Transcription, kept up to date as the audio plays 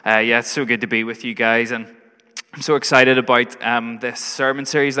Yeah, it's so good to be with you guys, and I'm so excited about this sermon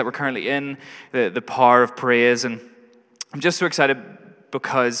series that we're currently in, the power of praise, and I'm just so excited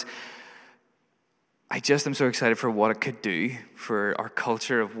because I just am so excited for what it could do for our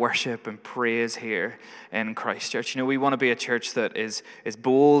culture of worship and praise here in Christchurch. We want to be a church that is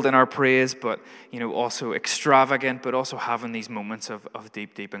bold in our praise, but also extravagant, but also having these moments of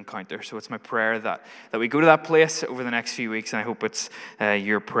deep encounter. So it's my prayer that we go to that place over the next few weeks, and I hope it's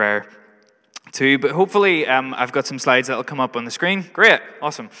your prayer too. But hopefully I've got some slides that'll come up on the screen. Great,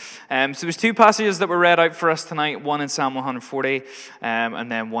 awesome. So there's two passages that were read out for us tonight, one in Psalm 140 and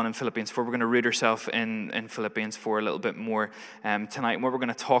then one in Philippians 4. We're going to root ourselves in Philippians 4 a little bit more tonight. And what we're going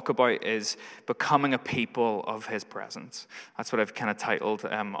to talk about is becoming a people of his presence. That's what I've kind of titled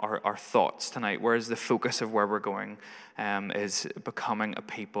our thoughts tonight. Whereas the focus of where we're going is becoming a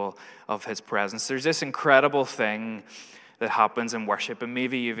people of his presence. There's this incredible thing that happens in worship, and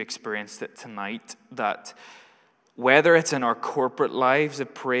maybe you've experienced it tonight, that whether it's in our corporate lives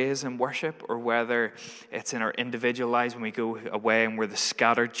of praise and worship, or whether it's in our individual lives when we go away and we're the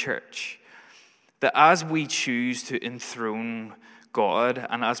scattered church, that as we choose to enthrone God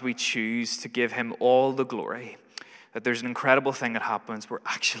and as we choose to give him all the glory, that there's an incredible thing that happens where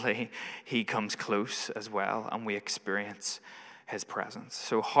actually he comes close as well, and we experience his presence.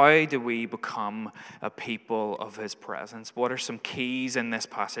 So how do we become a people of his presence? What are some keys in this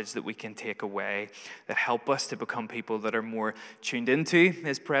passage that we can take away that help us to become people that are more tuned into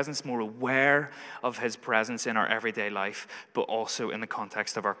his presence, more aware of his presence in our everyday life, but also in the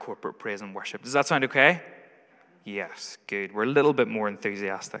context of our corporate praise and worship? Does that sound okay? Yes, good. We're a little bit more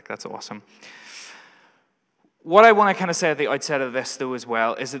enthusiastic. That's awesome. What I want to kind of say at the outset of this, though, as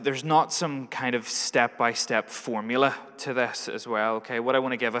well, is that there's not some kind of step-by-step formula to this as well, okay? What I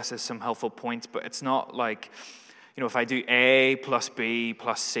want to give us is some helpful points, but it's not like, if I do A plus B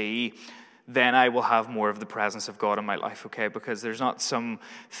plus C, then I will have more of the presence of God in my life, okay? Because there's not some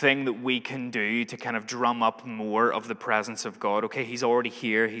thing that we can do to kind of drum up more of the presence of God, okay? He's already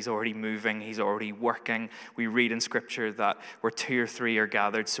here, he's already moving, he's already working. We read in Scripture that where 2 or 3 are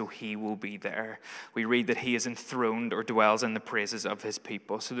gathered, so he will be there. We read that he is enthroned or dwells in the praises of his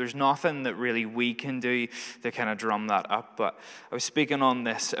people. So there's nothing that really we can do to kind of drum that up. But I was speaking on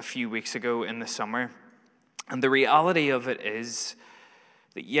this a few weeks ago in the summer, and the reality of it is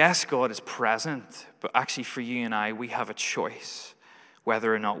that yes, God is present, but actually for you and I, we have a choice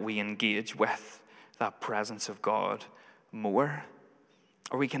whether or not we engage with that presence of God more,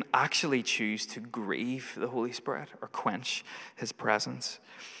 or we can actually choose to grieve the Holy Spirit or quench his presence.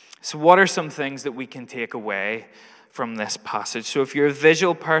 So what are some things that we can take away from this passage? So if you're a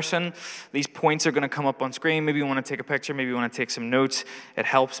visual person, these points are going to come up on screen. Maybe you want to take a picture, maybe you want to take some notes. It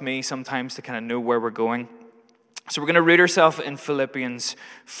helps me sometimes to kind of know where we're going. So we're going to root ourselves in Philippians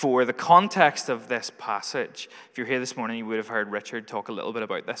 4. The context of this passage, if you're here this morning, you would have heard Richard talk a little bit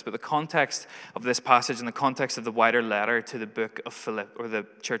about this, but the context of this passage and the context of the wider letter to the book of the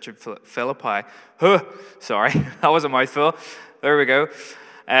church of Philippi. Sorry, that was a mouthful. There we go.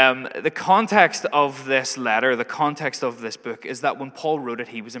 The context of this letter, the context of this book is that when Paul wrote it,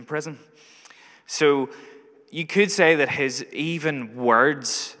 he was in prison. So you could say that his even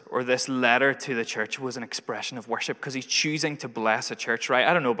words or this letter to the church was an expression of worship because he's choosing to bless a church, right?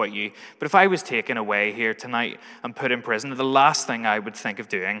 I don't know about you, but if I was taken away here tonight and put in prison, the last thing I would think of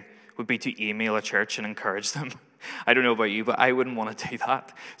doing would be to email a church and encourage them. I don't know about you, but I wouldn't want to do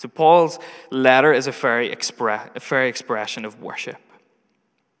that. So Paul's letter is a very expression of worship.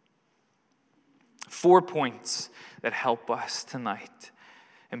 4 points that help us tonight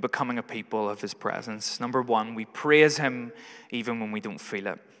in becoming a people of his presence. Number 1, we praise him even when we don't feel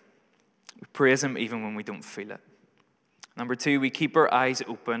it. We praise him even when we don't feel it. Number 2, we keep our eyes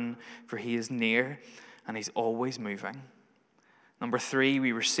open, for he is near and he's always moving. Number 3,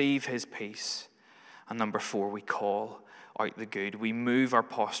 we receive his peace. And number 4, we call out the good. We move our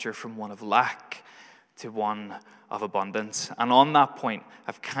posture from one of lack to one of abundance. And on that point,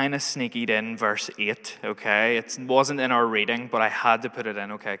 I've kind of sneaked in verse 8, okay? It wasn't in our reading, but I had to put it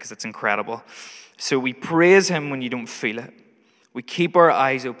in, okay, because it's incredible. So we praise him when you don't feel it. We keep our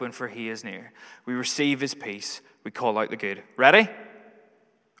eyes open, for he is near. We receive his peace. We call out the good. Ready?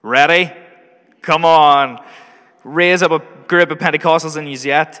 Ready? Come on. Raise up a group of Pentecostals in you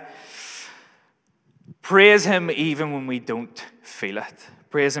yet. Praise him even when we don't feel it.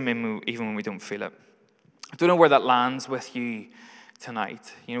 Praise him even when we don't feel it. I don't know where that lands with you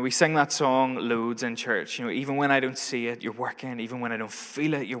tonight. We sing that song loads in church. Even when I don't see it, you're working. Even when I don't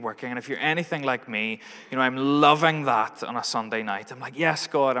feel it, you're working. And if you're anything like me, I'm loving that on a Sunday night. I'm like, yes,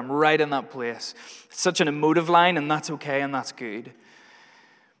 God, I'm right in that place. It's such an emotive line, and that's okay, and that's good.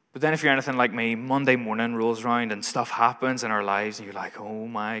 But then if you're anything like me, Monday morning rolls around and stuff happens in our lives and you're like, oh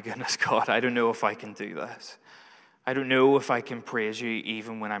my goodness, God, I don't know if I can do this. I don't know if I can praise you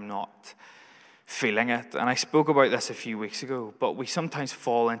even when I'm not feeling it. And I spoke about this a few weeks ago, but we sometimes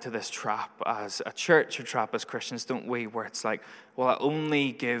fall into this trap as a church or trap as Christians, don't we? Where it's like, well, I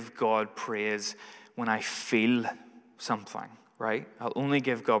only give God praise when I feel something, right? I'll only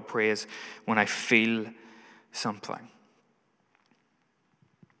give God praise when I feel something.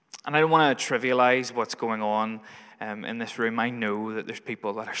 And I don't want to trivialize what's going on in this room. I know that there's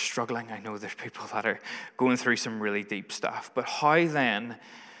people that are struggling. I know there's people that are going through some really deep stuff. But how then,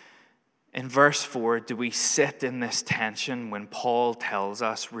 in verse 4, do we sit in this tension when Paul tells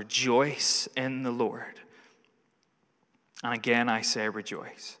us, rejoice in the Lord? And again, I say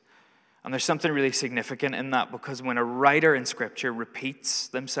rejoice. And there's something really significant in that, because when a writer in Scripture repeats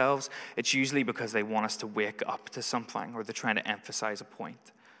themselves, it's usually because they want us to wake up to something, or they're trying to emphasize a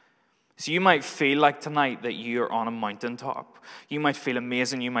point. So you might feel like tonight that you're on a mountaintop. You might feel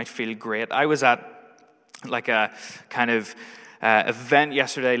amazing. You might feel great. I was at like a kind of event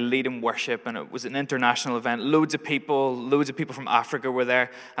yesterday, leading worship, and it was an international event. Loads of people from Africa were there.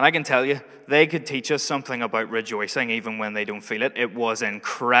 And I can tell you, they could teach us something about rejoicing even when they don't feel it. It was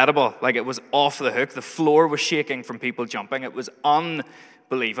incredible. Like, it was off the hook. The floor was shaking from people jumping. It was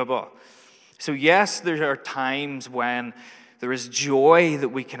unbelievable. So yes, there are times when there is joy that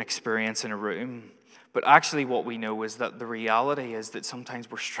we can experience in a room. But actually what we know is that the reality is that sometimes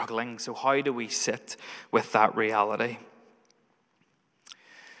we're struggling. So how do we sit with that reality?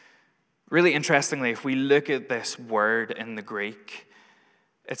 Really interestingly, if we look at this word in the Greek,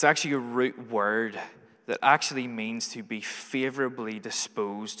 it's actually a root word that actually means to be favorably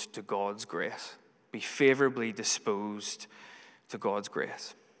disposed to God's grace. Be favorably disposed to God's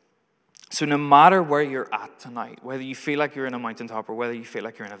grace. So no matter where you're at tonight, whether you feel like you're in a mountaintop or whether you feel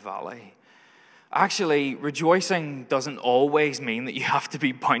like you're in a valley, actually rejoicing doesn't always mean that you have to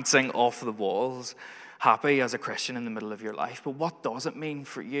be bouncing off the walls happy as a Christian in the middle of your life. But what does it mean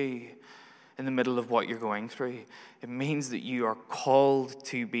for you in the middle of what you're going through? It means that you are called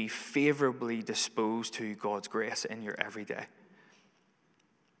to be favorably disposed to God's grace in your everyday.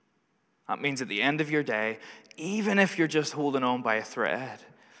 That means at the end of your day, even if you're just holding on by a thread,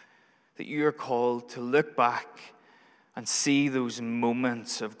 that you are called to look back and see those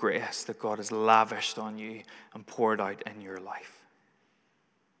moments of grace that God has lavished on you and poured out in your life.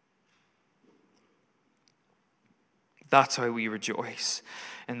 That's how we rejoice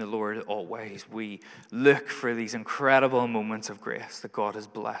in the Lord always. We look for these incredible moments of grace that God has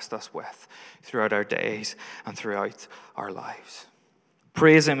blessed us with throughout our days and throughout our lives.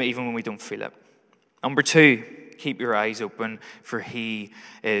 Praise Him even when we don't feel it. Number 2, keep your eyes open, for He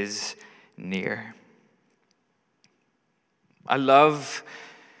is near. I love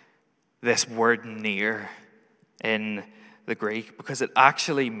this word near in the Greek because it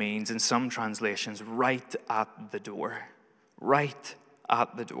actually means, in some translations, right at the door. Right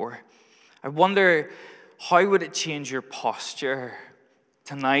at the door. I wonder, how would it change your posture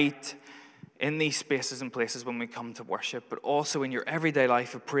tonight in these spaces and places when we come to worship, but also in your everyday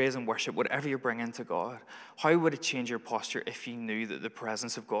life of praise and worship, whatever you're bringing to God? How would it change your posture if you knew that the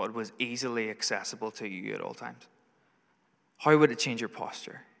presence of God was easily accessible to you at all times? How would it change your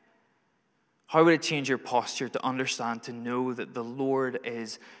posture? How would it change your posture to understand, to know that the Lord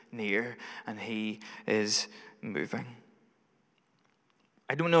is near and He is moving?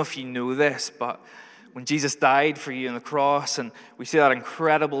 I don't know if you know this, but when Jesus died for you on the cross, and we see that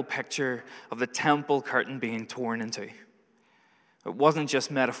incredible picture of the temple curtain being torn in two. It wasn't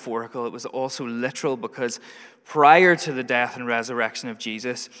just metaphorical, it was also literal, because prior to the death and resurrection of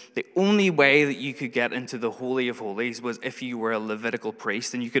Jesus, the only way that you could get into the Holy of Holies was if you were a Levitical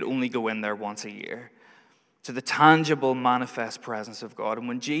priest, and you could only go in there once a year, to the tangible, manifest presence of God. And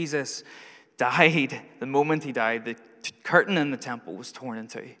when Jesus died, the moment He died, the curtain in the temple was torn in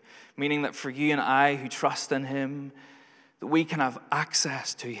two, meaning that for you and I who trust in Him, that we can have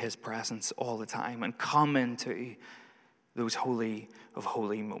access to His presence all the time and come into those holy of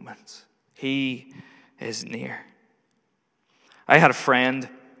holy moments. He is near. I had a friend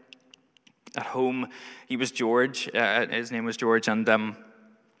at home. He was George. His name was George, and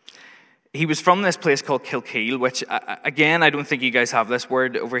he was from this place called Kilkeel, which, again, I don't think you guys have this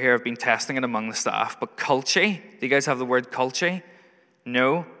word over here. I've been testing it among the staff. But culture, do you guys have the word culture?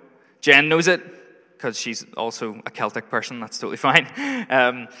 No? Jen knows it, because she's also a Celtic person. That's totally fine.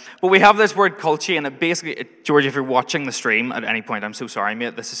 But we have this word culture, and it basically, George, if you're watching the stream at any point, I'm so sorry,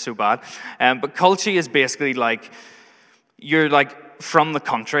 mate, this is so bad. But culture is basically like, you're like from the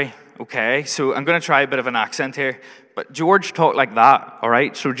country, Okay, so I'm going to try a bit of an accent here. But George talked like that, all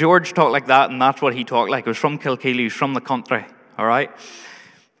right? So George talked like that, and that's what he talked like. He was from Kilkeely, he was from the country, all right?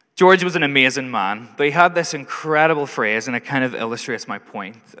 George was an amazing man, but he had this incredible phrase, and it kind of illustrates my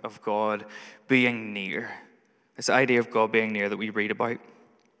point of God being near. This idea of God being near that we read about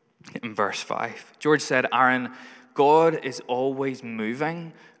in verse 5. George said, Aaron, God is always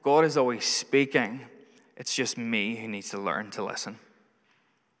moving. God is always speaking. It's just me who needs to learn to listen.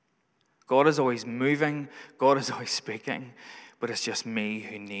 God is always moving. God is always speaking. But it's just me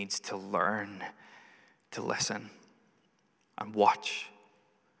who needs to learn to listen and watch.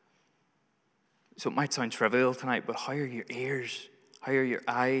 So it might sound trivial tonight, but how are your ears? How are your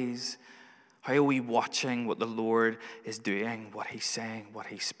eyes? How are we watching what the Lord is doing, what he's saying, what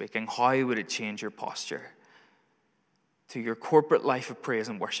he's speaking? How would it change your posture to your corporate life of praise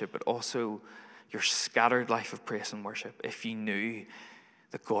and worship, but also your scattered life of praise and worship if you knew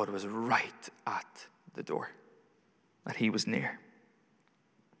that God was right at the door, that he was near?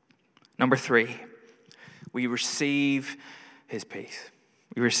 Number 3, we receive his peace.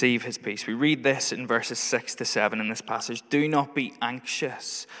 We receive his peace. We read this in verses 6 to 7 in this passage. Do not be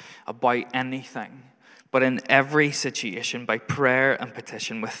anxious about anything, but in every situation, by prayer and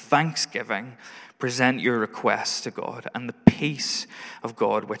petition, with thanksgiving, present your requests to God, and the peace of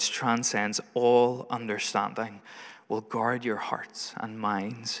God, which transcends all understanding, will guard your hearts and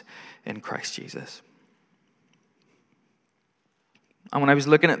minds in Christ Jesus. And when I was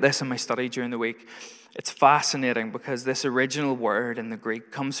looking at this in my study during the week, it's fascinating because this original word in the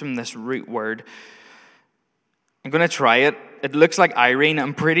Greek comes from this root word. I'm going to try it. It looks like Irene.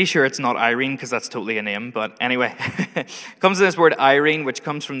 I'm pretty sure it's not Irene because that's totally a name. But anyway, it comes from this word Irene, which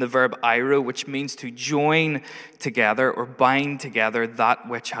comes from the verb iro, which means to join together or bind together that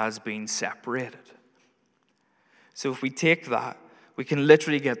which has been separated. So if we take that, we can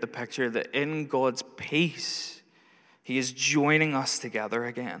literally get the picture that in God's peace, he is joining us together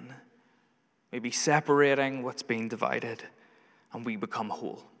again. Maybe separating what's been divided, and we become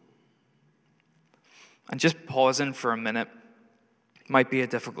whole. And just pausing for a minute might be a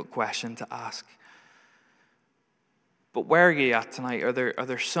difficult question to ask. But where are you at tonight? Are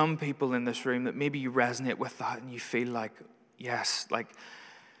there some people in this room that maybe you resonate with that and you feel like, yes, like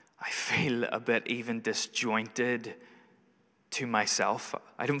I feel a bit even disjointed to myself.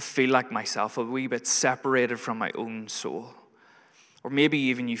 I don't feel like myself, a wee bit separated from my own soul. Or maybe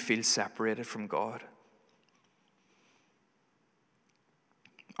even you feel separated from God.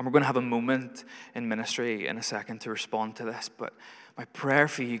 And we're going to have a moment in ministry in a second to respond to this. But my prayer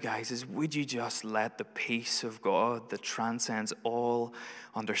for you guys is, would you just let the peace of God that transcends all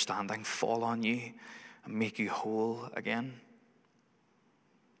understanding fall on you and make you whole again?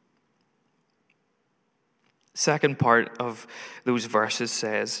 Second part of those verses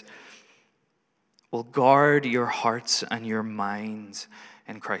says, will guard your hearts and your minds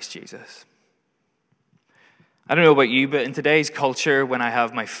in Christ Jesus. I don't know about you, but in today's culture, when I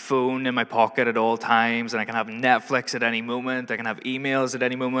have my phone in my pocket at all times, and I can have Netflix at any moment, I can have emails at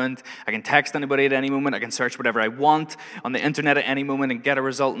any moment, I can text anybody at any moment, I can search whatever I want on the internet at any moment and get a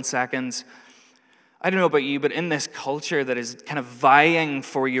result in seconds. I don't know about you, but in this culture that is kind of vying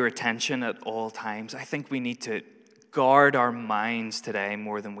for your attention at all times, I think we need to guard our minds today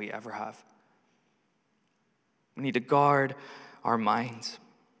more than we ever have. We need to guard our minds.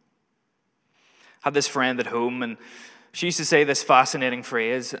 I had this friend at home, and she used to say this fascinating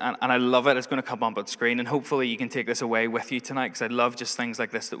phrase, and I love it. It's going to come up on screen, and hopefully you can take this away with you tonight, because I love just things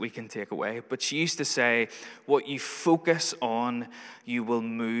like this that we can take away. But she used to say, what you focus on, you will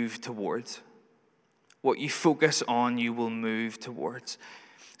move towards. What you focus on, you will move towards.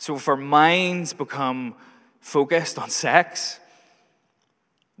 So if our minds become focused on sex,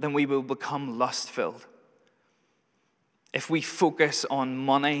 then we will become lust-filled. If we focus on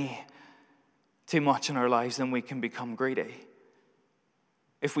money too much in our lives, then we can become greedy.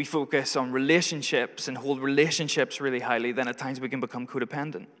 If we focus on relationships and hold relationships really highly, then at times we can become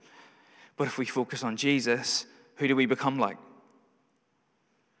codependent. But if we focus on Jesus, who do we become like?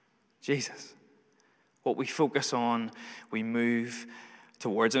 Jesus. What we focus on, we move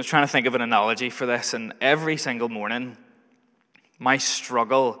towards. I was trying to think of an analogy for this, and every single morning, my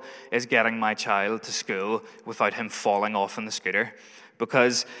struggle is getting my child to school without him falling off on the scooter,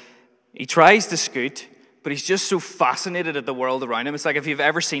 because he tries to scoot, but he's just so fascinated at the world around him. It's like if you've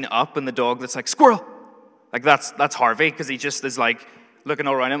ever seen Up and the dog that's like, squirrel. Like that's Harvey, because he just is like looking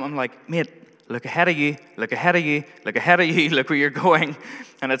all around him. I'm like, mate, look ahead of you, look ahead of you, look ahead of you, look where you're going.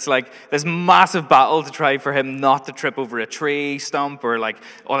 And it's like this massive battle to try for him not to trip over a tree stump or like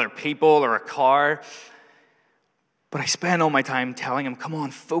other people or a car. But I spend all my time telling him, come on,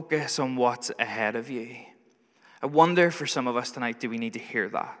 focus on what's ahead of you. I wonder for some of us tonight, do we need to hear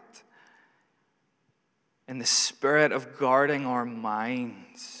that? In the spirit of guarding our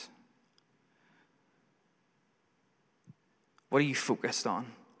minds, what are you focused on?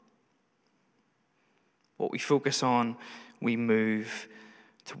 What we focus on, we move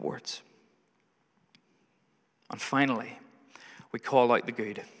towards. And finally, we call out the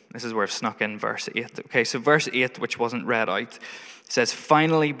good. This is where I've snuck in verse 8. Okay, so verse 8, which wasn't read out, says,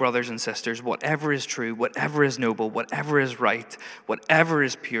 finally, brothers and sisters, whatever is true, whatever is noble, whatever is right, whatever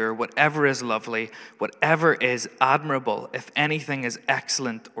is pure, whatever is lovely, whatever is admirable, if anything is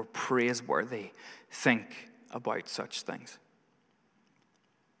excellent or praiseworthy, think about such things.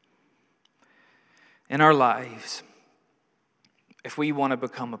 In our lives, if we want to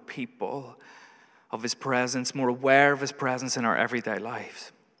become a people of his presence, more aware of his presence in our everyday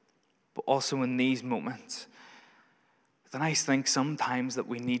lives, but also in these moments, then I think sometimes that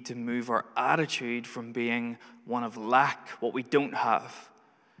we need to move our attitude from being one of lack, what we don't have,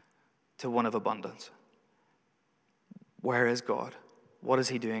 to one of abundance. Where is God? What is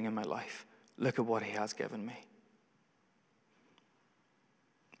he doing in my life? Look at what he has given me.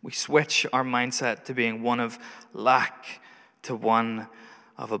 We switch our mindset to being one of lack to one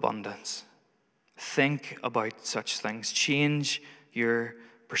of abundance. Think about such things. Change your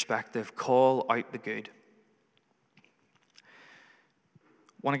perspective. Call out the good.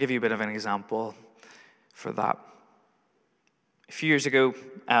 I want to give you a bit of an example for that. A few years ago,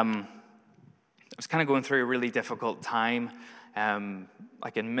 I was kind of going through a really difficult time,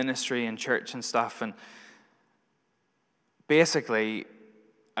 like in ministry and church and stuff. And basically,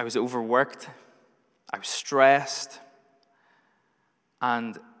 I was overworked. I was stressed.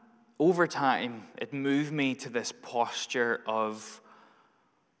 And over time, it moved me to this posture of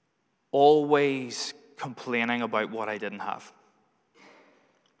always complaining about what I didn't have.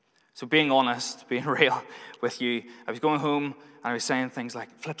 So being honest, being real with you, I was going home and I was saying things like,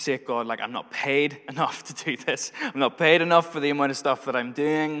 flip's sake, God, like I'm not paid enough to do this. I'm not paid enough for the amount of stuff that I'm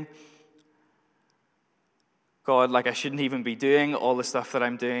doing. God, like I shouldn't even be doing all the stuff that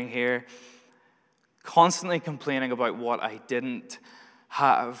I'm doing here. Constantly complaining about what I didn't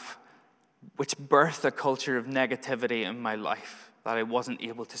have, which birthed a culture of negativity in my life, that I wasn't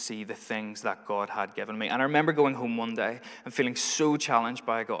able to see the things that God had given me. And I remember going home one day and feeling so challenged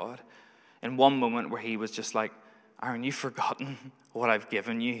by God in one moment where he was just like, Aaron, you've forgotten what I've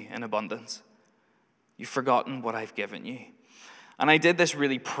given you in abundance. You've forgotten what I've given you. And I did this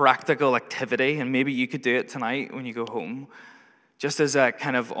really practical activity, and maybe you could do it tonight when you go home, just as a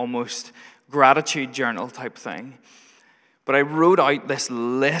kind of almost gratitude journal type thing. But I wrote out this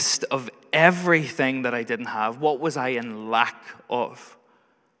list of everything that I didn't have. What was I in lack of?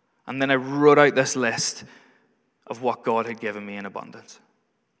 And then I wrote out this list of what God had given me in abundance.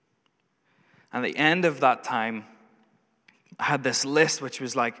 And at the end of that time, I had this list which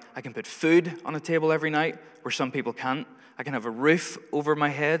was like, I can put food on a table every night where some people can't. I can have a roof over my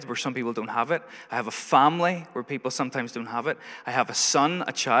head where some people don't have it. I have a family where people sometimes don't have it. I have a son,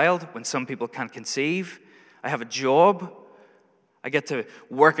 a child, when some people can't conceive. I have a job. I get to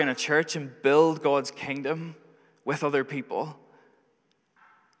work in a church and build God's kingdom with other people.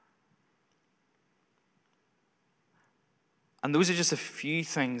 And those are just a few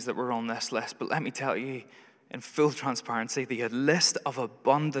things that were on this list. But let me tell you, in full transparency, the list of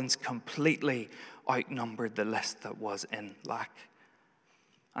abundance completely outnumbered the list that was in lack.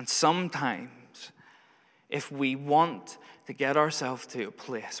 And sometimes, if we want to get ourselves to a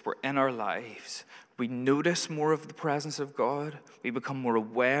place where in our lives we notice more of the presence of God, we become more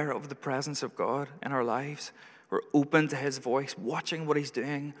aware of the presence of God in our lives, we're open to his voice, watching what he's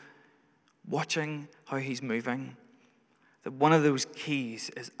doing, watching how he's moving, that one of those keys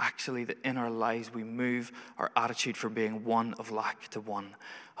is actually that in our lives we move our attitude from being one of lack to one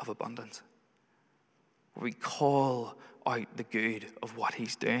of abundance. We call out the good of what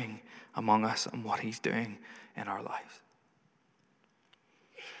he's doing among us and what he's doing in our lives.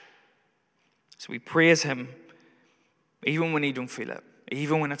 So we praise him even when you don't feel it,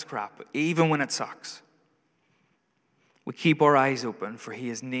 even when it's crap, even when it sucks. We keep our eyes open, for he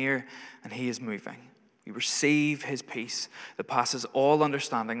is near and he is moving. We receive his peace that passes all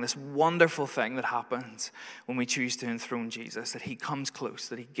understanding, this wonderful thing that happens when we choose to enthrone Jesus, that he comes close,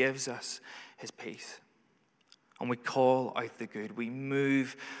 that he gives us his peace. And we call out the good. We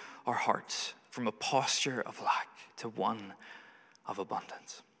move our hearts from a posture of lack to one of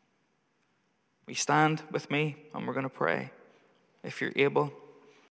abundance. We stand with me and we're going to pray, if you're able.